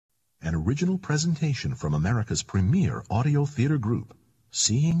an original presentation from America's premier audio theater group,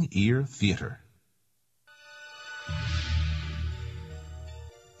 Seeing Ear Theater.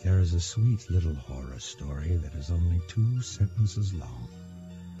 There is a sweet little horror story that is only 2 sentences long.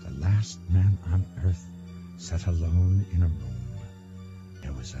 The last man on earth sat alone in a room.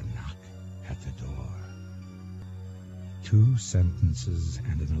 There was a knock at the door. 2 sentences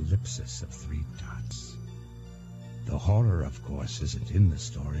and an ellipsis of 3 dots. The horror, of course, isn't in the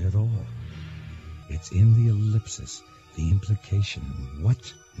story at all. It's in the ellipsis, the implication,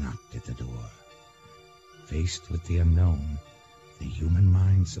 what knocked at the door. Faced with the unknown, the human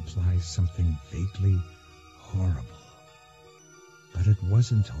mind supplies something vaguely horrible. But it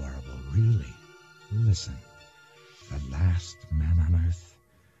wasn't horrible, really. Listen. The last man on earth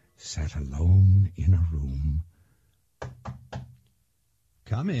sat alone in a room.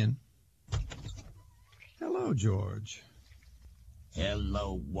 Come in. Hello, George.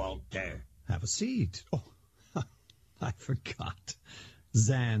 Hello, Walter. Have a seat. Oh, I forgot.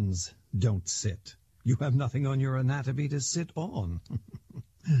 Zans don't sit. You have nothing on your anatomy to sit on.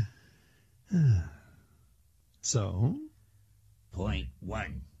 So? Point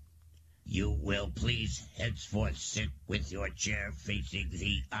 1. You will please henceforth sit with your chair facing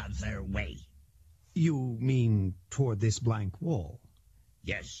the other way. You mean toward this blank wall?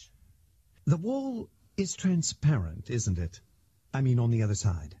 Yes. The wall is transparent, isn't it? I mean on the other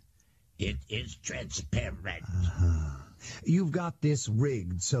side. It is transparent. You've got this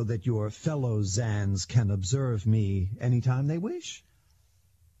rigged so that your fellow Zans can observe me anytime they wish?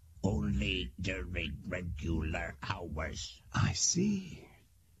 Only during regular hours. I see.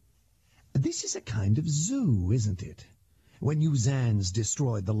 This is a kind of zoo, isn't it? When you Zans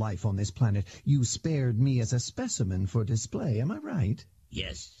destroyed the life on this planet, you spared me as a specimen for display, am I right?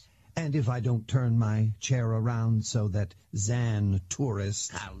 Yes. And if I don't turn my chair around so that Zan tourists...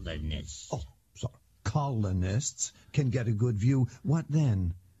 Colonists. Oh, sorry. Colonists can get a good view, what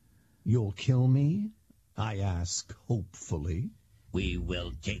then? You'll kill me? I ask hopefully. We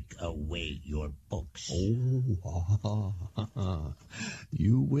will take away your books. Oh,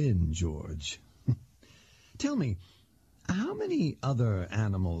 you win, George. Tell me, how many other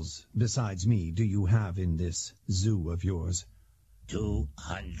animals besides me do you have in this zoo of yours?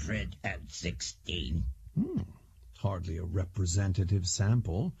 216. Hardly a representative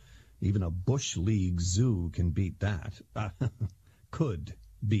sample. Even a Bush League zoo can beat that. Could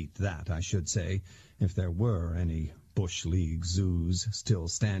beat that, I should say, if there were any Bush League zoos still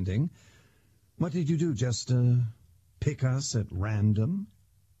standing. What did you do, just pick us at random?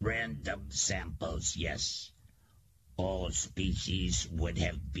 Random samples, yes. All species would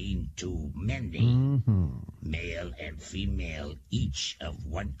have been too many. Male and female, each of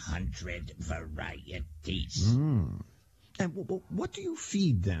 100 varieties. And what do you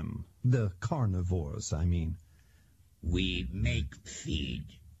feed them? The carnivores, I mean. We make feed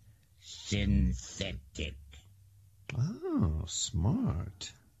synthetic. Oh,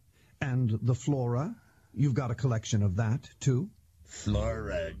 smart. And the flora? You've got a collection of that, too?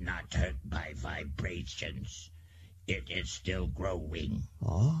 Flora not hurt by vibrations. It is still growing.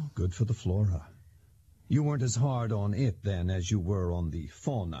 Oh, good for the flora. You weren't as hard on it, then, as you were on the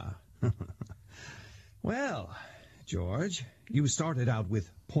fauna. Well, George, you started out with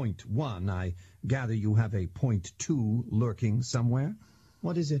point 1. I gather you have a point 2 lurking somewhere.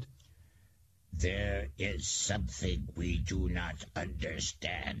 What is it? There is something we do not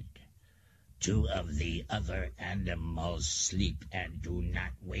understand. 2 of the other animals sleep and do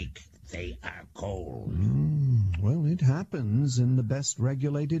not wake. They are cold. Well, it happens in the best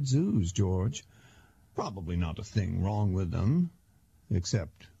regulated zoos, George. Probably not a thing wrong with them,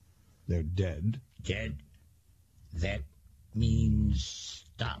 except they're dead. Dead? That means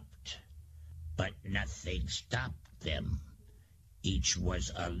stopped. But nothing stopped them. Each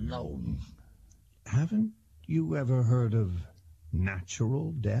was alone. Haven't you ever heard of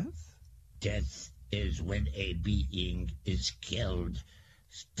natural death? Death is when a being is killed,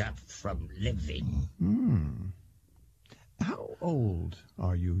 stopped from living. How old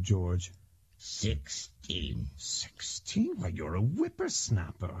are you, George? 16. 16? Why, you're a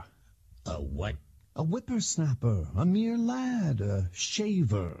whippersnapper. A what? A whippersnapper, a mere lad, a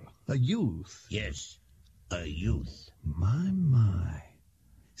shaver, a youth. Yes, a youth. My.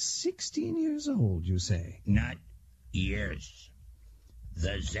 16 years old, you say? Not years.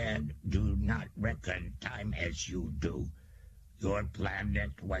 The Zan do not reckon time as you do. Your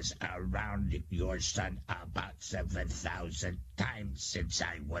planet was around your sun about 7,000 times since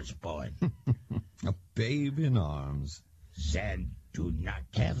I was born. A babe in arms. Zan do not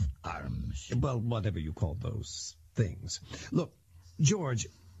have arms. Well, whatever you call those things. Look, George,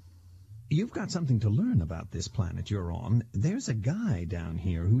 You've got something to learn about this planet you're on. There's a guy down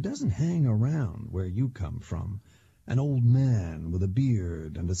here who doesn't hang around where you come from. An old man with a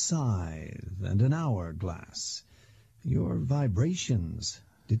beard and a scythe and an hourglass. Your vibrations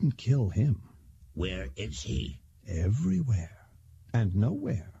didn't kill him. Where is he? Everywhere and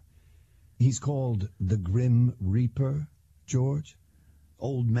nowhere. He's called the Grim Reaper, George.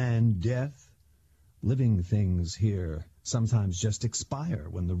 Old Man Death. Living things here sometimes just expire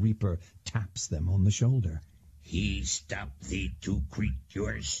when the Reaper taps them on the shoulder. He stopped the 2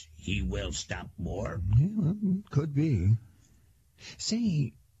 creatures. He will stop more. Yeah, well, could be.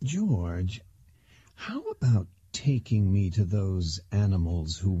 Say, George, how about taking me to those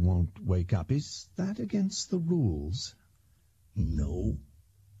animals who won't wake up? Is that against the rules? No.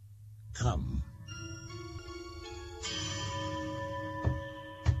 Come.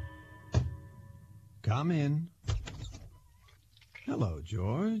 Come in. Hello,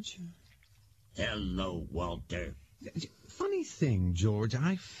 George. Hello, Walter. Funny thing, George,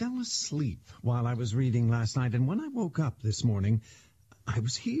 I fell asleep while I was reading last night, and when I woke up this morning, I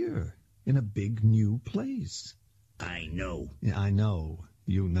was here, in a big new place. I know. I know,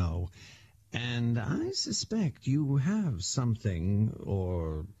 you know. And I suspect you have something,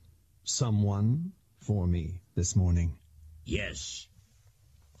 or someone, for me this morning. Yes.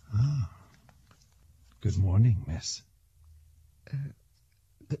 Ah. Good morning, miss.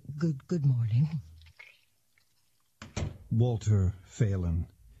 Good morning. Walter Phelan,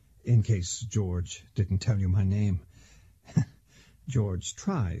 in case George didn't tell you my name. George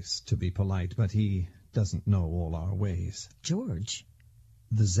tries to be polite, but he doesn't know all our ways. George?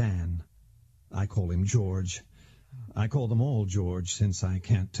 The Zan. I call him George. I call them all George, since I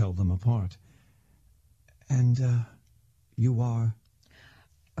can't tell them apart. And, you are?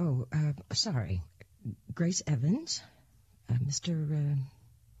 Oh, sorry. Grace Evans? Mr.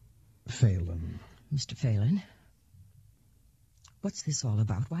 Phelan. Mr. Phelan? What's this all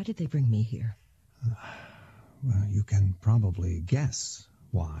about? Why did they bring me here? Well, you can probably guess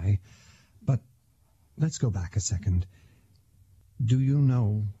why. But let's go back a second. Do you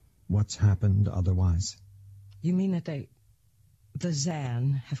know what's happened otherwise? You mean that the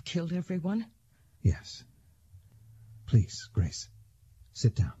Zan, have killed everyone? Yes. Please, Grace,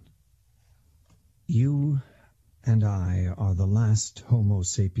 sit down. You and I are the last Homo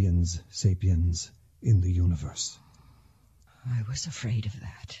sapiens in the universe. I was afraid of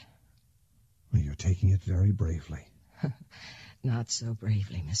that. Well, you're taking it very bravely. Not so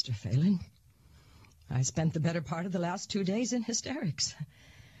bravely, Mr. Phelan. I spent the better part of the last 2 days in hysterics.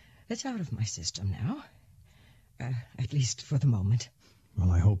 It's out of my system now. At least for the moment.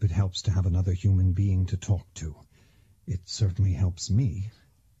 Well, I hope it helps to have another human being to talk to. It certainly helps me.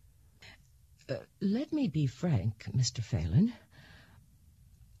 Let me be frank, Mr. Phelan.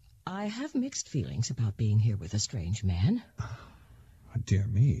 I have mixed feelings about being here with a strange man. Dear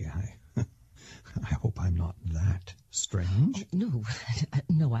me, I hope I'm not that strange. Oh,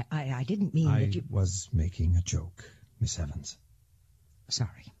 no, I didn't mean that you... I was making a joke, Miss Evans.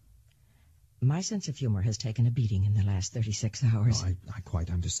 Sorry. My sense of humor has taken a beating in the last 36 hours. Oh, I quite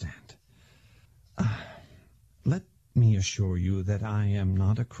understand. Let me assure you that I am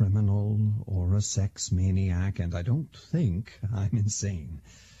not a criminal or a sex maniac, and I don't think I'm insane.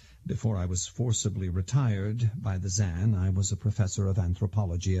 Before I was forcibly retired by the Zan, I was a professor of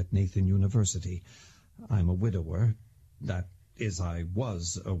anthropology at Nathan University. I'm a widower. That is, I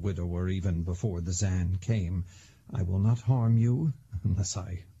was a widower even before the Zan came. I will not harm you unless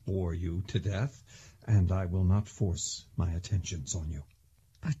I bore you to death, and I will not force my attentions on you.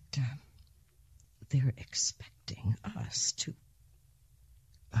 But, they're expecting us to...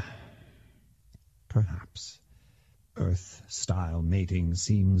 Perhaps. Earth-style mating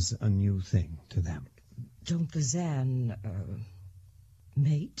seems a new thing to them. Don't the Zan,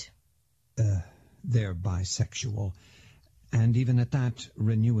 mate? They're bisexual. And even at that,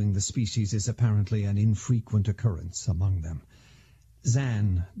 renewing the species is apparently an infrequent occurrence among them.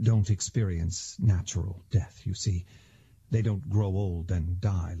 Zan don't experience natural death, you see. They don't grow old and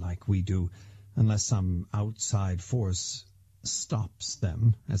die like we do, unless some outside force stops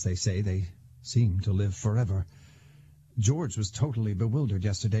them. As they say, they seem to live forever. George was totally bewildered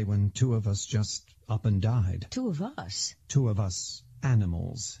yesterday when 2 of us just up and died. 2 of us? 2 of us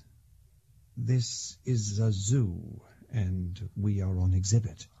animals. This is a zoo, and we are on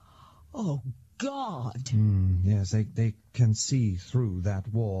exhibit. Oh, God! Yes, they can see through that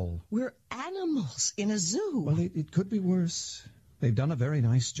wall. We're animals in a zoo. Well, it could be worse. They've done a very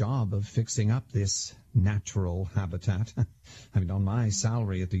nice job of fixing up this natural habitat. I mean, on my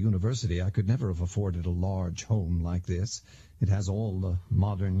salary at the university, I could never have afforded a large home like this. It has all the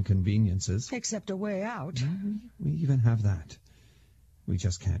modern conveniences. Except a way out. We even have that. We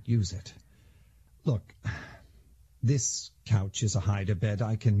just can't use it. Look, this couch is a hide-a-bed.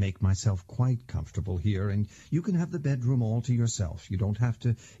 I can make myself quite comfortable here, and you can have the bedroom all to yourself. You don't have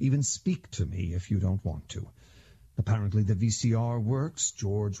to even speak to me if you don't want to. Apparently the VCR works.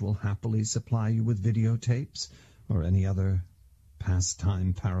 George will happily supply you with videotapes or any other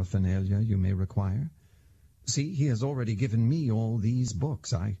pastime paraphernalia you may require. See, he has already given me all these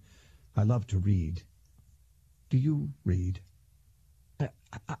books. I love to read. Do you read?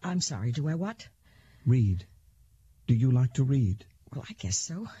 I'm sorry, do I what? Read. Do you like to read? Well, I guess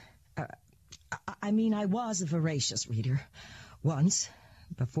so. I mean, I was a voracious reader. Once,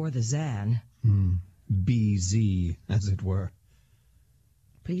 before the Zan. BZ, as it were.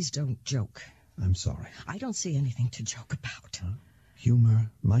 Please don't joke. I'm sorry. I don't see anything to joke about.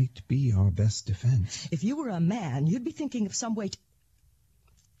 Humor might be our best defense. If you were a man, you'd be thinking of some way to...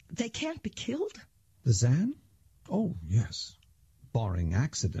 They can't be killed? The Zan? Oh, yes. Barring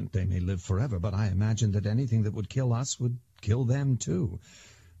accident, they may live forever, but I imagine that anything that would kill us would kill them, too.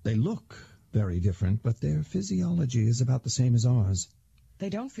 They look very different, but their physiology is about the same as ours. They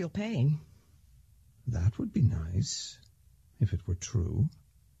don't feel pain. That would be nice, if it were true.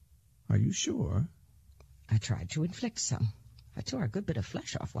 Are you sure? I tried to inflict some. I tore a good bit of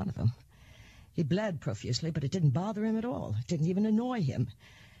flesh off one of them. He bled profusely, but it didn't bother him at all. It didn't even annoy him.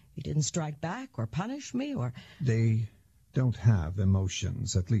 He didn't strike back or punish me or... They don't have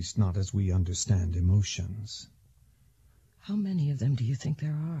emotions, at least not as we understand emotions. How many of them do you think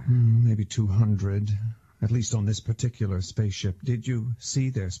there are? Maybe 200. At least on this particular spaceship. Did you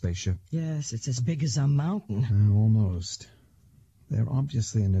see their spaceship? Yes, it's as big as a mountain. Almost. They're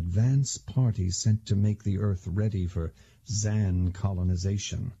obviously an advance party sent to make the Earth ready for Zan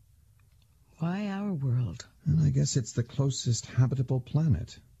colonization. Why our world? And I guess it's the closest habitable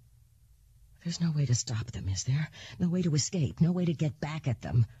planet. There's no way to stop them, is there? No way to escape, no way to get back at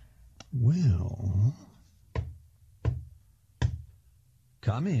them. Well...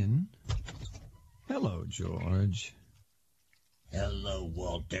 Come in. Hello, George. Hello,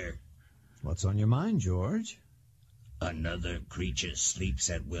 Walter. What's on your mind, George? Another creature sleeps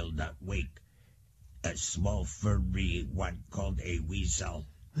and will not wake. A small furry one called a weasel.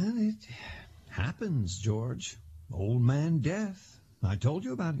 Well, it happens, George. Old man Death. I told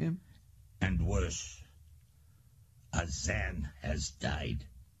you about him. And worse, a Zan has died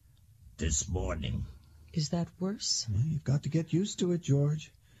this morning. Is that worse? Well, you've got to get used to it,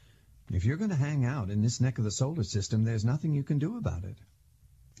 George. If you're going to hang out in this neck of the solar system, there's nothing you can do about it.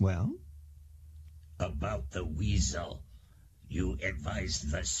 Well? About the weasel, you advise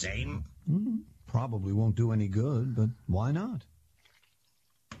the same? Probably won't do any good, but why not?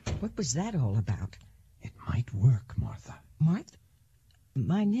 What was that all about? It might work, Martha. Martha?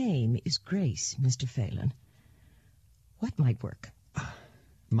 My name is Grace, Mr. Phelan. What might work?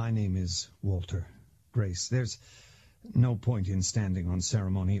 My name is Walter. Grace, there's no point in standing on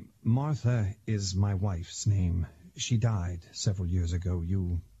ceremony. Martha is my wife's name. She died several years ago.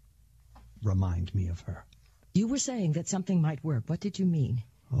 You remind me of her. You were saying that something might work. What did you mean?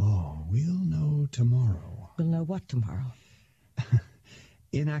 Oh, we'll know tomorrow. We'll know what tomorrow?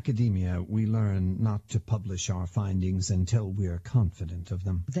 In academia, we learn not to publish our findings until we're confident of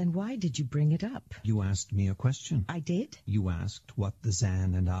them. Then why did you bring it up? You asked me a question. I did? You asked what the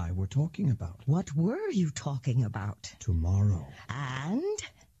Zan and I were talking about. What were you talking about? Tomorrow. And?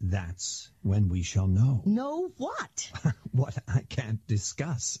 That's when we shall know. Know what? What I can't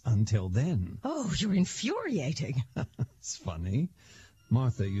discuss until then. Oh, you're infuriating. It's funny.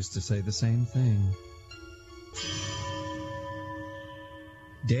 Martha used to say the same thing.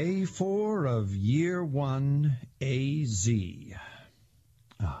 Day 4 of Year 1 AZ. You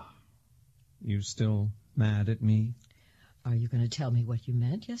still mad at me? Are you going to tell me what you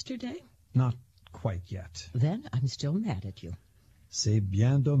meant yesterday? Not quite yet. Then I'm still mad at you. C'est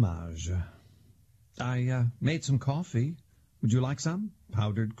bien dommage. I made some coffee. Would you like some?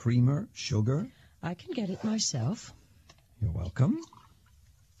 Powdered creamer, sugar? I can get it myself. You're welcome.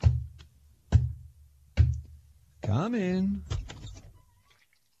 Come in.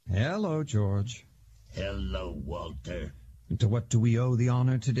 Hello, George. Hello, Walter. To what do we owe the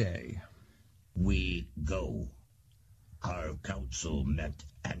honor today? We go. Our council met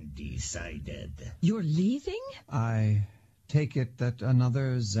and decided. You're leaving? I take it that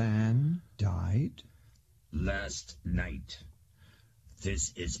another Zan died? Last night.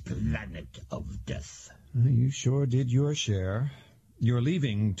 This is planet of death. You sure did your share. You're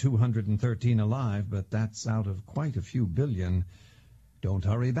leaving 213 alive, but that's out of quite a few billion. Don't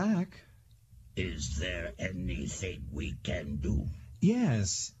hurry back. Is there anything we can do?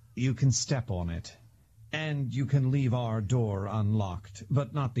 Yes, you can step on it. And you can leave our door unlocked,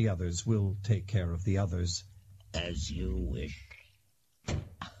 but not the others. We'll take care of the others. As you wish.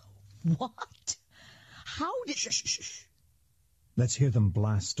 What? How did... Shh. Let's hear them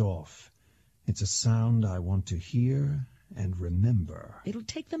blast off. It's a sound I want to hear and remember. It'll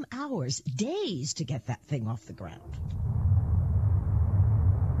take them hours, days to get that thing off the ground.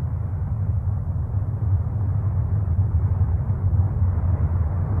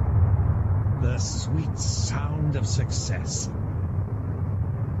 The sweet sound of success.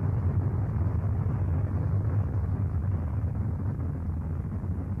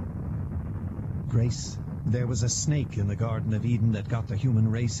 Grace, there was a snake in the Garden of Eden that got the human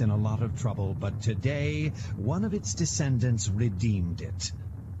race in a lot of trouble, but today one of its descendants redeemed it.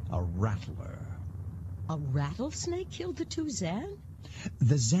 A rattler. A rattlesnake killed the two Zan?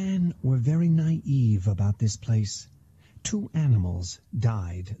 The Zan were very naive about this place. 2 animals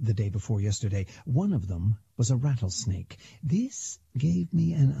died the day before yesterday. One of them was a rattlesnake. This gave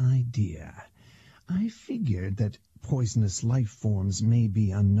me an idea. I figured that poisonous life forms may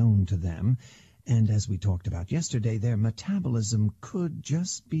be unknown to them, and as we talked about yesterday, their metabolism could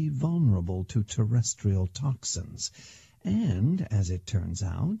just be vulnerable to terrestrial toxins. And, as it turns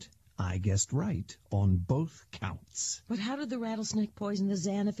out, I guessed right on both counts. But how did the rattlesnake poison the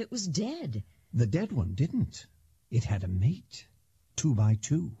Zan if it was dead? The dead one didn't. It had a mate, 2 by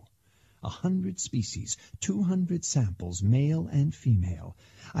 2. 100 species, 200 samples, male and female.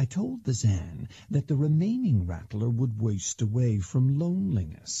 I told the Zan that the remaining rattler would waste away from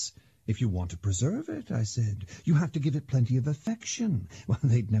loneliness. If you want to preserve it, I said, you have to give it plenty of affection. Well,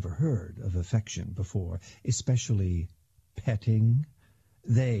 they'd never heard of affection before, especially petting.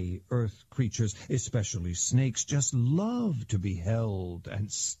 They, earth creatures, especially snakes, just love to be held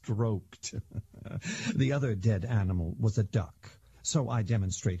and stroked. The other dead animal was a duck, so I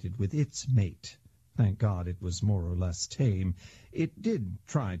demonstrated with its mate. Thank God it was more or less tame. It did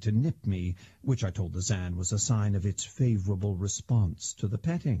try to nip me, which I told the Zan was a sign of its favorable response to the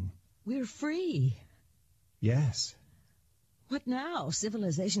petting. We're free. Yes. What now?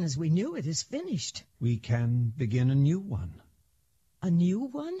 Civilization as we knew it is finished. We can begin a new one. A new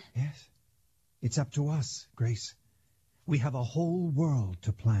one? Yes. It's up to us, Grace. We have a whole world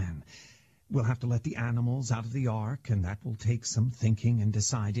to plan. We'll have to let the animals out of the ark, and that will take some thinking and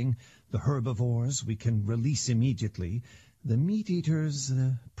deciding. The herbivores we can release immediately. The meat-eaters,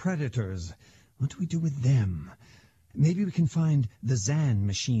 the predators, what do we do with them? Maybe we can find the Zan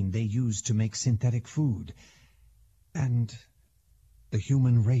machine they use to make synthetic food. And the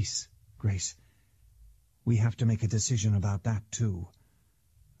human race, Grace. We have to make a decision about that, too.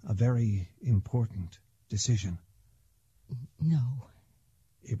 A very important decision. No.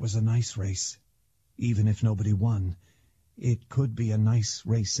 It was a nice race, even if nobody won. It could be a nice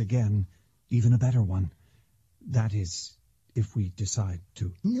race again, even a better one. That is, if we decide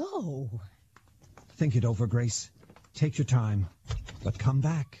to. No. Think it over, Grace. Take your time, but come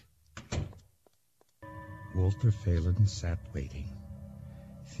back. Walter Phelan sat waiting,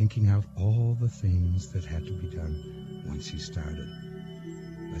 thinking out all the things that had to be done once he started,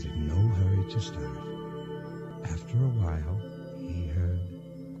 but in no hurry to start. After a while,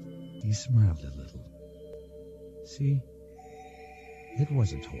 he smiled a little. See, it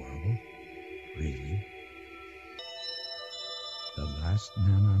wasn't horrible, really. The last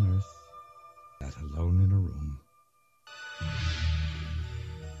man on earth sat alone in a room